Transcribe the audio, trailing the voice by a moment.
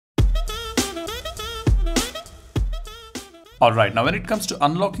Alright, now when it comes to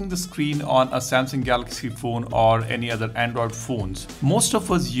unlocking the screen on a Samsung Galaxy phone or any other Android phones, most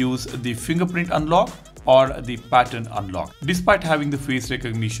of us use the fingerprint unlock or the pattern unlock, despite having the face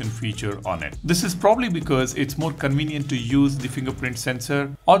recognition feature on it. This is probably because it's more convenient to use the fingerprint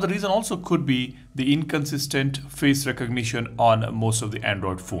sensor, or the reason also could be the inconsistent face recognition on most of the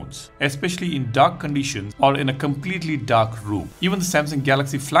Android phones, especially in dark conditions or in a completely dark room. Even the Samsung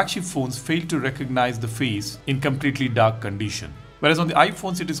Galaxy flagship phones fail to recognize the face in completely dark condition. Whereas on the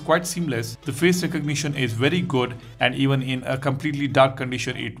iPhones, it is quite seamless. The face recognition is very good, and even in a completely dark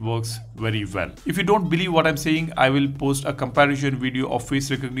condition, it works very well. If you don't believe what I'm saying, I will post a comparison video of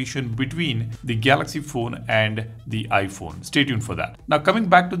face recognition between the Galaxy phone and the iPhone. Stay tuned for that. Now, coming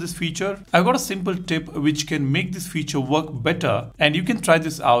back to this feature, I've got a simple tip which can make this feature work better, and you can try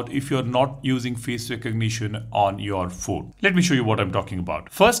this out if you're not using face recognition on your phone. Let me show you what I'm talking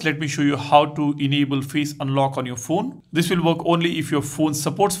about. First, let me show you how to enable face unlock on your phone. This will work only if your phone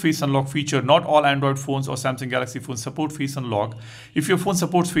supports face unlock feature. Not all Android phones or Samsung Galaxy phones support face unlock. If your phone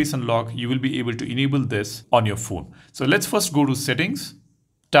supports face unlock, you will be able to enable this on your phone. So let's first go to settings,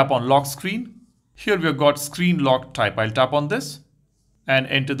 tap on lock screen. Here we have got screen lock type. I'll tap on this and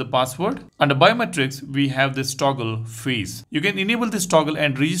enter the password. Under biometrics, we have this toggle face. You can enable this toggle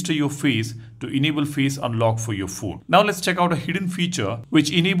and register your face to enable face unlock for your phone. Now let's check out a hidden feature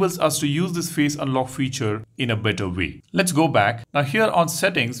which enables us to use this face unlock feature in a better way. Let's go back. Now here on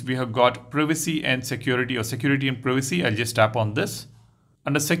settings, we have got privacy and security, or security and privacy. I'll just tap on this.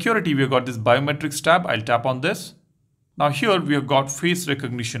 Under security, we have got this biometrics tab. I'll tap on this. Now here we have got face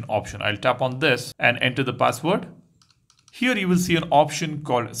recognition option. I'll tap on this and enter the password. Here you will see an option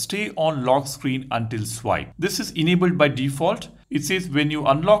called stay on lock screen until swipe. This is enabled by default. It says when you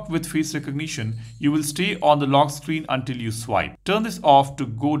unlock with face recognition, you will stay on the lock screen until you swipe. Turn this off to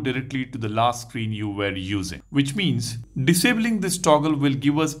go directly to the last screen you were using, which means disabling this toggle will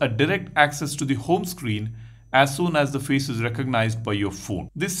give us a direct access to the home screen as soon as the face is recognized by your phone.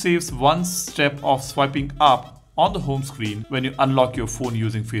 This saves one step of swiping up on the home screen when you unlock your phone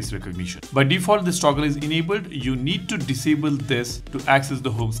using face recognition. By default, this toggle is enabled. You need to disable this to access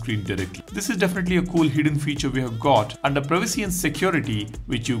the home screen directly. This is definitely a cool hidden feature we have got under privacy and security,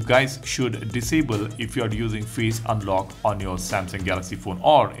 which you guys should disable if you are using face unlock on your Samsung Galaxy phone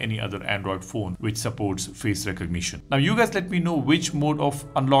or any other Android phone which supports face recognition. Now you guys let me know which mode of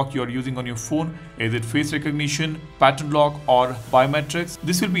unlock you are using on your phone. Is it face recognition, pattern lock, or biometrics?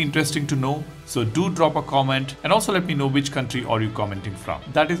 This will be interesting to know. So do drop a comment and also let me know which country are you commenting from.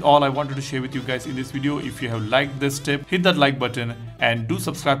 That is all I wanted to share with you guys in this video. If you have liked this tip, hit that like button and do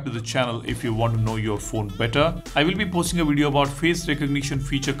subscribe to the channel if you want to know your phone better. I will be posting a video about face recognition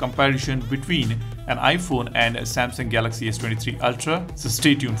feature comparison between an iPhone and a Samsung Galaxy S23 Ultra. So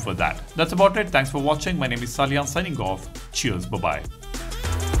stay tuned for that. That's about it. Thanks for watching. My name is Salian signing off. Cheers. Bye-bye.